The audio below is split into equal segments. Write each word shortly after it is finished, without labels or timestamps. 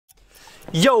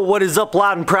Yo, what is up,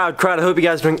 loud and proud crowd? I hope you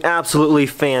guys are doing absolutely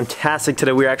fantastic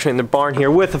today. We're actually in the barn here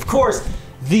with, of course,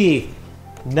 the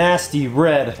nasty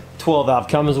red 12 valve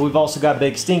Cummins. We've also got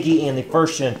Big Stinky and the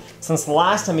first gen. Since the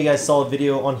last time you guys saw a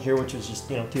video on here, which was just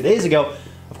 2 days ago,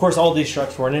 of course all these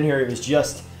trucks weren't in here. It was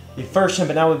just the first gen,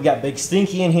 but now we've got Big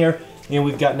Stinky in here and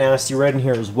we've got Nasty Red in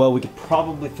here as well. We could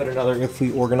probably fit another if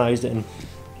we organized it and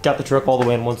got the truck all the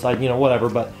way on one side, whatever.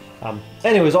 But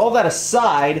anyways, all that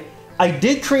aside, I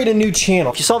did create a new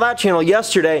channel. If you saw that channel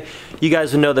yesterday, you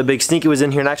guys would know that Big Stinky was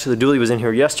in here, and actually the dually was in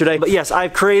here yesterday. But yes,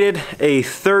 I've created a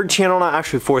third channel, not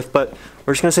actually fourth, but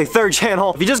we're just gonna say third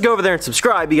channel. If you just go over there and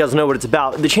subscribe, you guys know what it's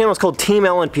about. The channel is called Team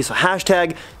LNP, so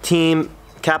hashtag Team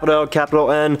capital L,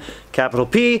 capital N, capital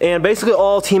P, and basically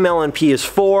all Team LNP is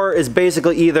for is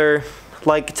basically either,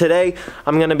 like today,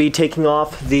 I'm gonna be taking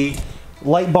off the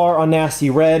light bar on Nasty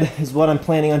Red is what I'm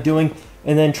planning on doing,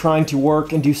 and then trying to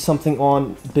work and do something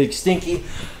on Big Stinky.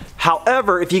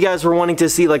 However, if you guys were wanting to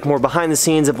see like more behind the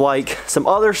scenes of like some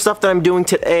other stuff that I'm doing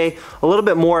today, a little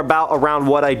bit more about around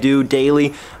what I do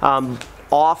daily,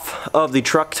 off of the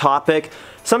truck topic,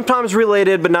 sometimes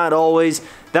related but not always,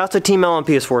 that's what Team LNP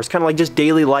is for. It's kind of like just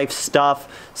daily life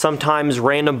stuff, sometimes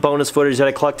random bonus footage that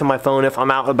I collect on my phone if I'm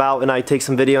out and about and I take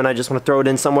some video and I just want to throw it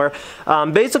in somewhere.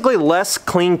 Basically less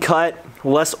clean cut,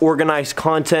 less organized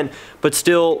content, but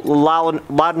still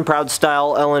loud and proud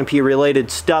style LNP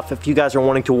related stuff if you guys are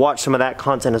wanting to watch some of that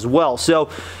content as well. So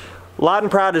Loud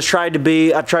and Proud has tried to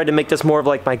be, I've tried to make this more of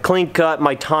like my clean cut,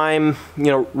 my time,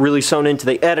 really sewn into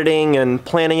the editing and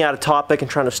planning out a topic and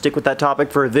trying to stick with that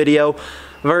topic for a video,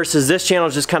 versus this channel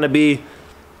is just kind of be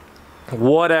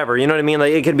whatever, you know what I mean?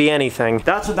 Like it could be anything.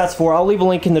 That's what that's for. I'll leave a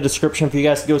link in the description for you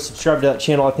guys to go subscribe to that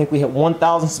channel. I think we hit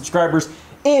 1,000 subscribers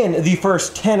in the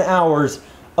first 10 hours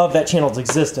of that channel's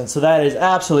existence. So that is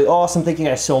absolutely awesome. Thank you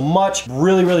guys so much.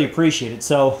 Really, really appreciate it.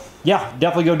 So yeah,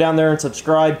 definitely go down there and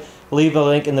subscribe. Leave a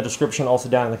link in the description, also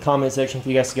down in the comment section for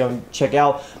you guys to go and check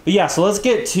out. But yeah, so let's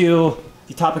get to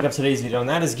the topic of today's video, and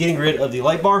that is getting rid of the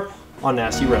light bar on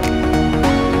Nasty Red.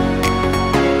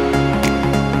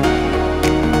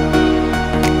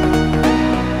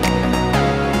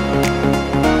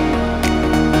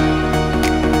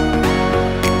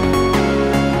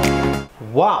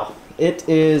 Wow, it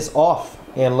is off.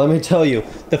 And let me tell you,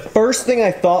 the first thing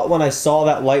I thought when I saw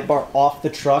that light bar off the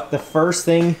truck, the first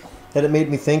thing that it made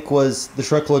me think was the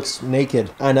truck looks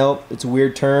naked. I know it's a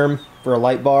weird term for a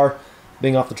light bar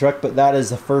being off the truck, but that is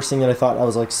the first thing that I thought. I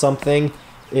was like, something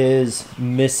is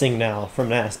missing now from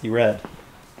Nasty Red,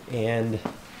 and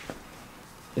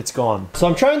it's gone. So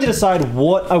I'm trying to decide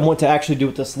what I want to actually do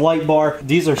with this light bar.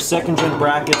 These are second gen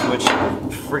brackets, which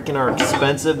freaking are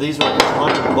expensive. These are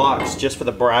like $100 just for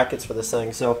the brackets for this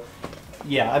thing. So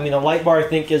yeah, I mean, a light bar I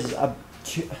think is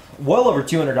well over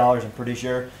 $200, I'm pretty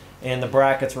sure. And the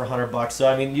brackets were $100. So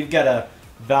I mean, you've got a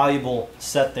valuable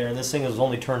set there. And this thing was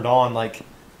only turned on like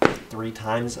 3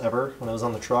 times ever when I was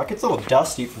on the truck. It's a little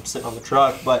dusty from sitting on the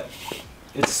truck, but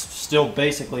it's still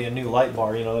basically a new light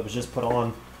bar, that was just put on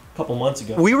a couple months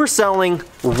ago. We were selling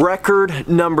record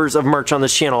numbers of merch on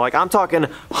this channel. Like I'm talking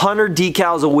 100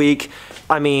 decals a week.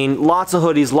 I mean, lots of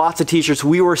hoodies, lots of t-shirts.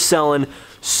 We were selling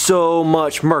so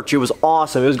much merch. It was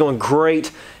awesome. It was going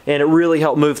great, and it really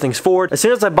helped move things forward. As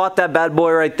soon as I bought that bad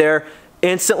boy right there,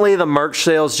 instantly the merch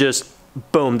sales just,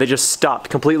 boom, they just stopped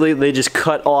completely. They just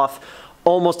cut off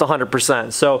almost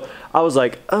 100%. So I was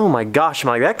like, oh my gosh, I'm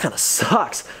like, that kind of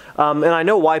sucks. And I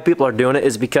know why people are doing it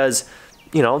is because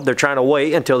they're trying to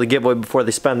wait until the giveaway before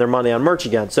they spend their money on merch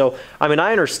again. So, I mean,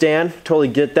 I understand, totally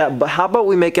get that, but how about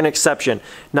we make an exception?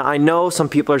 Now, I know some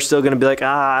people are still gonna be like,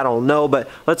 I don't know, but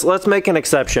let's make an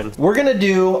exception. We're gonna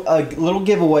do a little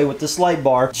giveaway with this light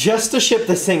bar just to ship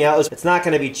this thing out. It's not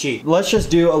gonna be cheap. Let's just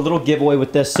do a little giveaway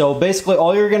with this. So basically,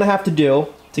 all you're gonna have to do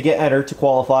to get entered, to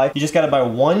qualify, you just gotta buy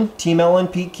one Team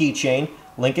LNP keychain,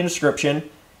 link in description,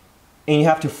 and you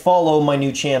have to follow my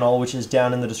new channel, which is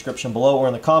down in the description below or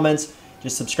in the comments.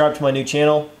 Just subscribe to my new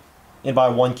channel and buy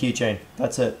one keychain.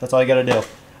 That's it. That's all you gotta do.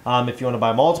 If you want to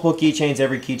buy multiple keychains,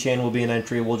 every keychain will be an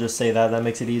entry. We'll just say that. That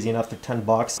makes it easy enough. They're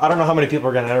 $10. I don't know how many people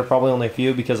are gonna enter. Probably only a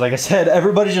few because, like I said,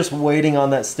 everybody's just waiting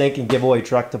on that stinking giveaway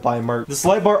truck to buy merch. This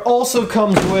light bar also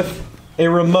comes with a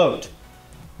remote.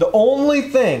 The only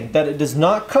thing that it does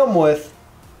not come with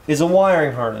is a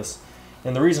wiring harness.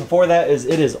 And the reason for that is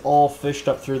it is all fished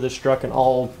up through this truck and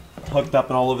all hooked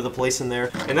up and all over the place in there.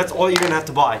 And that's all you're gonna have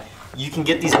to buy. You can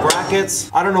get these brackets.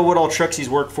 I don't know what all trucks these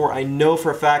work for. I know for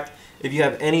a fact if you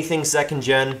have anything second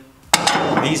gen,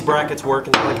 these brackets work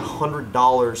and they're like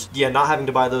 $100. Yeah, not having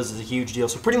to buy those is a huge deal.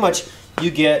 So pretty much you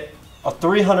get a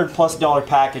 $300+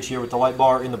 package here with the light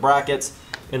bar and the brackets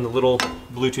and the little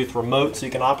Bluetooth remote so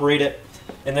you can operate it.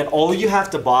 And then all you have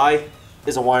to buy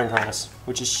is a wiring harness,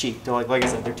 which is cheap. They're like I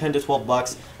said, they're 10 to 12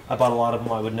 bucks. I bought a lot of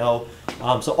them, I would know.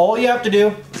 So all you have to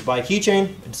do is buy a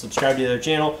keychain and subscribe to their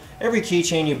channel. Every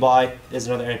keychain you buy is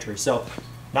another entry. So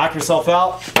knock yourself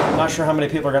out. I'm not sure how many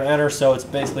people are going to enter, so it's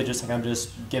basically just like I'm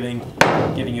just giving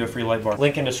you a free light bar.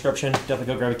 Link in description. Definitely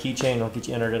go grab a keychain. I'll get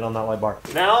you entered in on that light bar.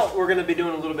 Now we're going to be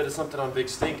doing a little bit of something on Big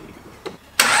Stinky.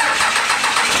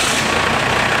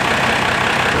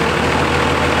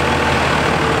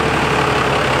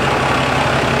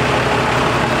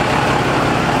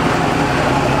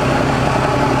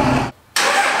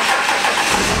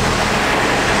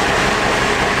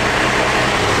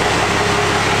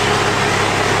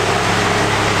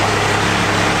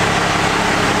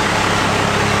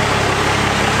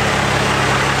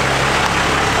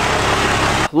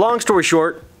 Long story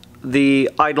short, the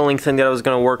idling thing that I was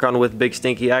going to work on with Big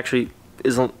Stinky actually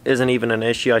isn't even an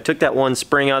issue. I took that one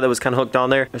spring out that was kind of hooked on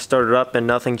there. I started up and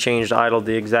nothing changed, idled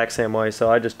the exact same way,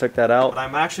 so I just took that out. But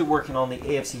I'm actually working on the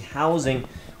AFC housing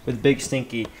with Big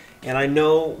Stinky, and I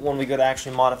know when we go to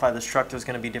actually modify this truck, there's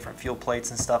going to be different fuel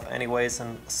plates and stuff anyways,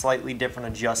 and slightly different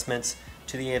adjustments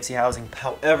to the AFC housing.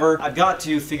 However, I've got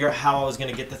to figure out how I was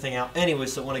going to get the thing out anyway,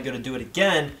 so when I go to do it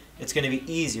again, it's going to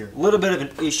be easier. A little bit of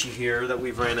an issue here that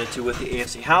we've ran into with the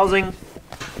AFC housing.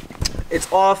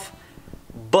 It's off,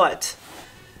 but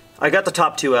I got the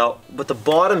top two out, but the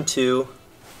bottom two,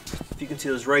 if you can see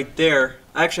those right there,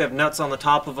 I actually have nuts on the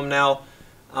top of them now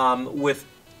with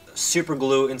super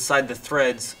glue inside the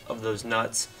threads of those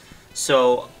nuts.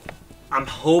 So I'm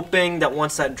hoping that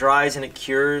once that dries and it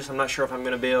cures, I'm not sure if I'm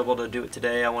going to be able to do it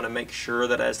today. I want to make sure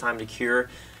that it has time to cure.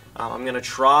 I'm going to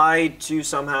try to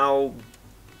somehow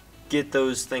get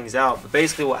those things out. But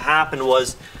basically what happened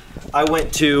was I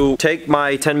went to take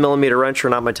my 10mm wrench, or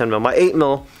not my 10mm, my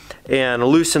 8mm, and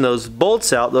loosen those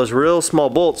bolts out, those real small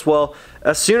bolts. Well,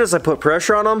 as soon as I put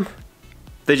pressure on them,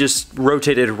 they just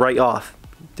rotated right off.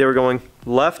 They were going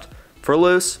left for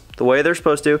loose, the way they're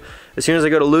supposed to. As soon as I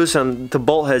go to loosen, the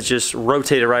bolt has just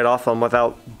rotated right off them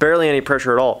without barely any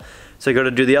pressure at all. So I go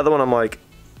to do the other one, I'm like,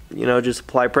 you know, just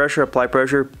apply pressure,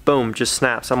 boom, just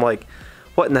snaps. I'm like,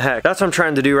 what in the heck? That's what I'm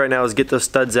trying to do right now, is get those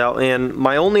studs out. And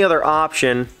my only other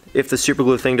option, if the super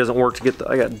glue thing doesn't work,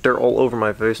 I got dirt all over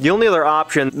my face. The only other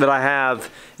option that I have,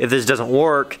 if this doesn't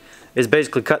work, is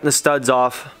basically cutting the studs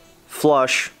off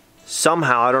flush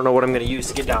somehow. I don't know what I'm going to use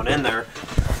to get down in there.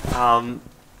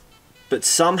 But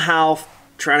somehow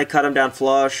trying to cut them down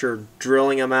flush or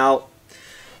drilling them out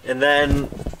and then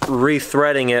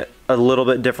rethreading it a little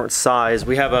bit different size.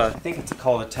 We have I think it's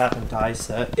called a tap and die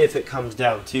set, if it comes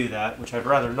down to that, which I'd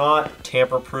rather not.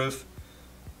 Tamper proof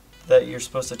that you're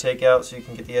supposed to take out so you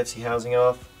can get the FC housing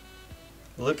off.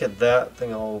 Look at that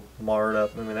thing all marred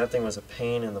up. I mean, that thing was a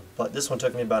pain in the butt. This one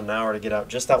took me about an hour to get out,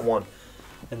 just that one.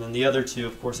 And then the other two,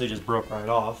 of course, they just broke right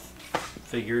off.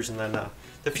 Figures. And then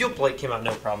the fuel plate came out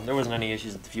no problem. There wasn't any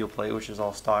issues with the fuel plate, which is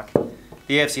all stock.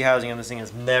 The AFC housing on this thing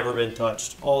has never been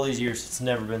touched. All these years, it's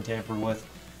never been tampered with.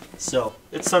 So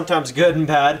it's sometimes good and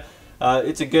bad.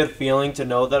 It's a good feeling to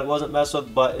know that it wasn't messed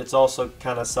with, but it's also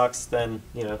kind of sucks then,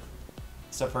 you know,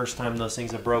 it's the first time those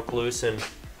things have broke loose in,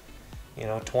 you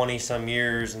know, 20 some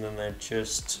years, and then they're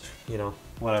just, you know,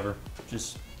 whatever.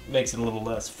 Just makes it a little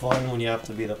less fun when you have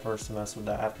to be the first to mess with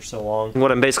that after so long.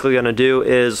 What I'm basically going to do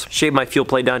is shape my fuel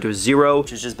plate down to a 0,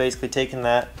 which is just basically taking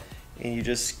that and you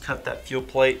just cut that fuel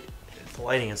plate. The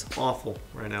lighting is awful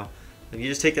right now. If you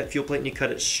just take that fuel plate and you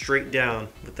cut it straight down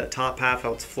with that top half,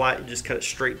 how it's flat, you just cut it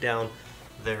straight down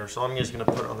there. So I'm just going to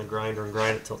put it on the grinder and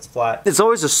grind it till it's flat. It's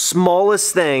always the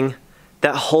smallest thing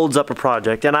that holds up a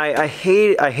project, and I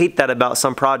hate that about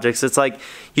some projects. It's like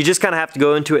you just kind of have to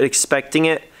go into it expecting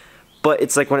it, but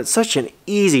it's like when it's such an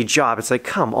easy job, it's like,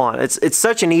 come on, it's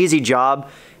such an easy job,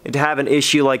 and to have an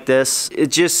issue like this,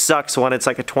 it just sucks when it's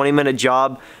like a 20-minute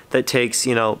job that takes,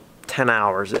 you know, 10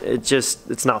 hours.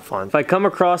 It's not fun. If I come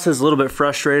across as a little bit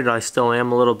frustrated, I still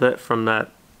am a little bit from that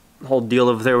whole deal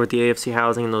over there with the AFC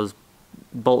housing and those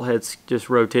bolt heads just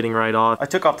rotating right off. I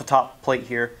took off the top plate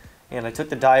here, and I took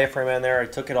the diaphragm in there, I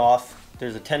took it off.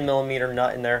 There's a 10mm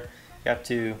nut in there you have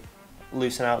to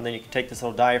loosen out, and then you can take this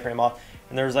little diaphragm off.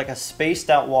 And there's like a spaced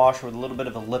out washer with a little bit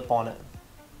of a lip on it,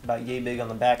 about yay big on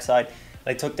the back side. And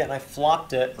I took that and I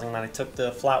flopped it, and then I took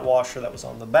the flat washer that was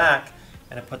on the back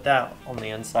and I put that on the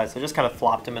inside. So I just kind of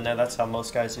flopped them in there. That's how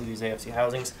most guys do these AFC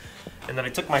housings. And then I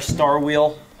took my star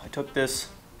wheel, I took this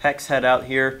hex head out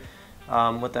here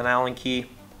with an Allen key,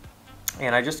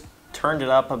 and I just turned it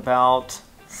up about,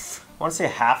 I want to say, a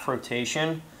half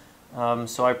rotation.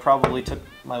 So I probably took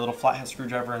my little flathead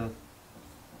screwdriver and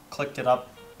clicked it up,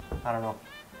 I don't know,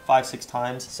 5-6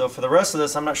 times. So for the rest of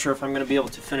this, I'm not sure if I'm going to be able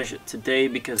to finish it today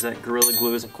because that Gorilla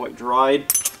Glue isn't quite dried.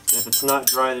 And if it's not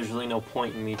dry, there's really no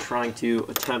point in me trying to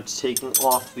attempt taking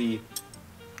off the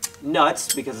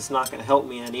nuts because it's not going to help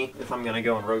me any if I'm going to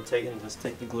go and rotate and just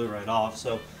take the glue right off.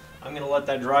 So I'm going to let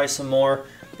that dry some more,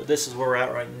 but this is where we're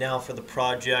at right now for the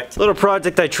project. Little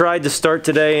project I tried to start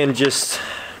today and just,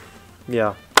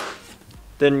 yeah,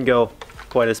 didn't go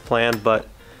quite as planned, but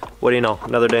what do you know,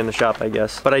 another day in the shop, I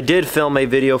guess. But I did film a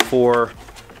video for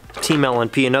Team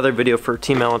LNP, another video for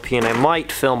Team LNP, and I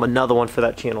might film another one for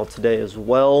that channel today as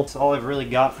well. That's all I've really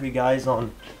got for you guys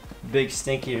on Big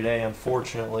Stinky today,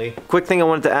 unfortunately. Quick thing I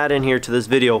wanted to add in here to this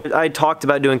video. I talked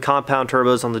about doing compound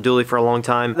turbos on the dually for a long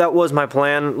time. That was my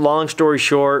plan. Long story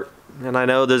short, and I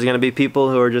know there's going to be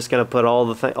people who are just going to put all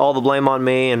the blame on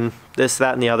me and this,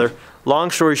 that, and the other.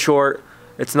 Long story short,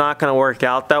 it's not going to work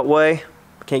out that way.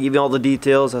 I can't give you all the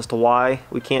details as to why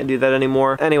we can't do that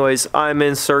anymore. Anyways, I'm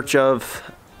in search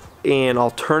of an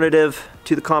alternative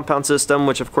to the compound system,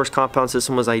 which of course compound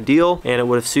system was ideal and it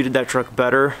would have suited that truck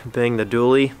better, being the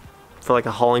dually for like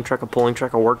a hauling truck, a pulling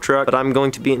truck, a work truck. But I'm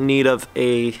going to be in need of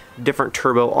a different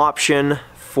turbo option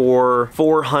for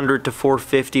 400 to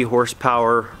 450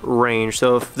 horsepower range.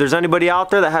 So if there's anybody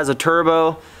out there that has a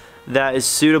turbo that is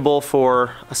suitable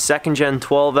for a second gen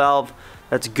 12 valve,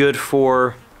 that's good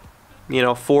for, you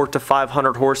know, 400 to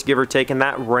 500 horse, give or take, in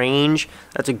that range,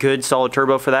 that's a good solid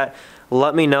turbo for that.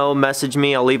 Let me know, message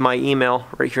me. I'll leave my email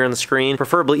right here on the screen.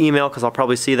 Preferably email because I'll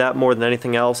probably see that more than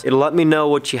anything else. It'll let me know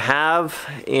what you have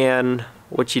and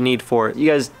what you need for it. You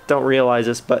guys don't realize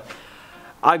this, but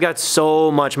I've got so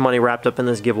much money wrapped up in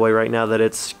this giveaway right now that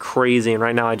it's crazy. And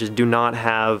right now I just do not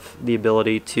have the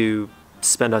ability to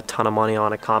spend a ton of money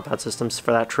on a compound systems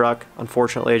for that truck.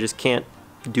 Unfortunately, I just can't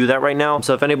do that right now.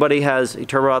 So if anybody has a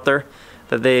turbo out there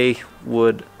that they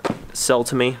would sell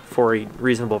to me for a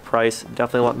reasonable price,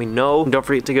 definitely let me know. And don't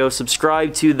forget to go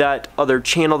subscribe to that other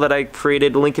channel that I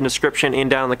created, link in the description and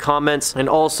down in the comments. And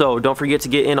also don't forget to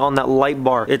get in on that light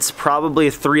bar. It's probably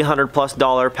a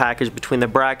 $300+ package between the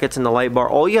brackets and the light bar.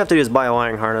 All you have to do is buy a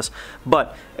wiring harness,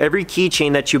 but every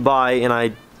keychain that you buy,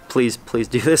 and please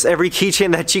do this, every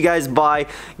keychain that you guys buy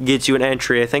gets you an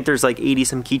entry. I think there's like 80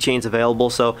 some keychains available,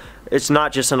 so it's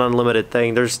not just an unlimited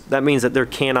thing. That means that there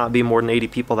cannot be more than 80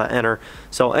 people that enter.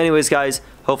 So anyways guys,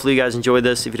 hopefully you guys enjoyed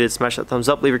this. If you did, smash that thumbs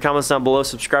up, leave your comments down below,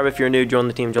 subscribe if you're new, join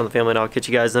the team, join the family, and I'll catch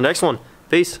you guys in the next one.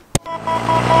 Peace.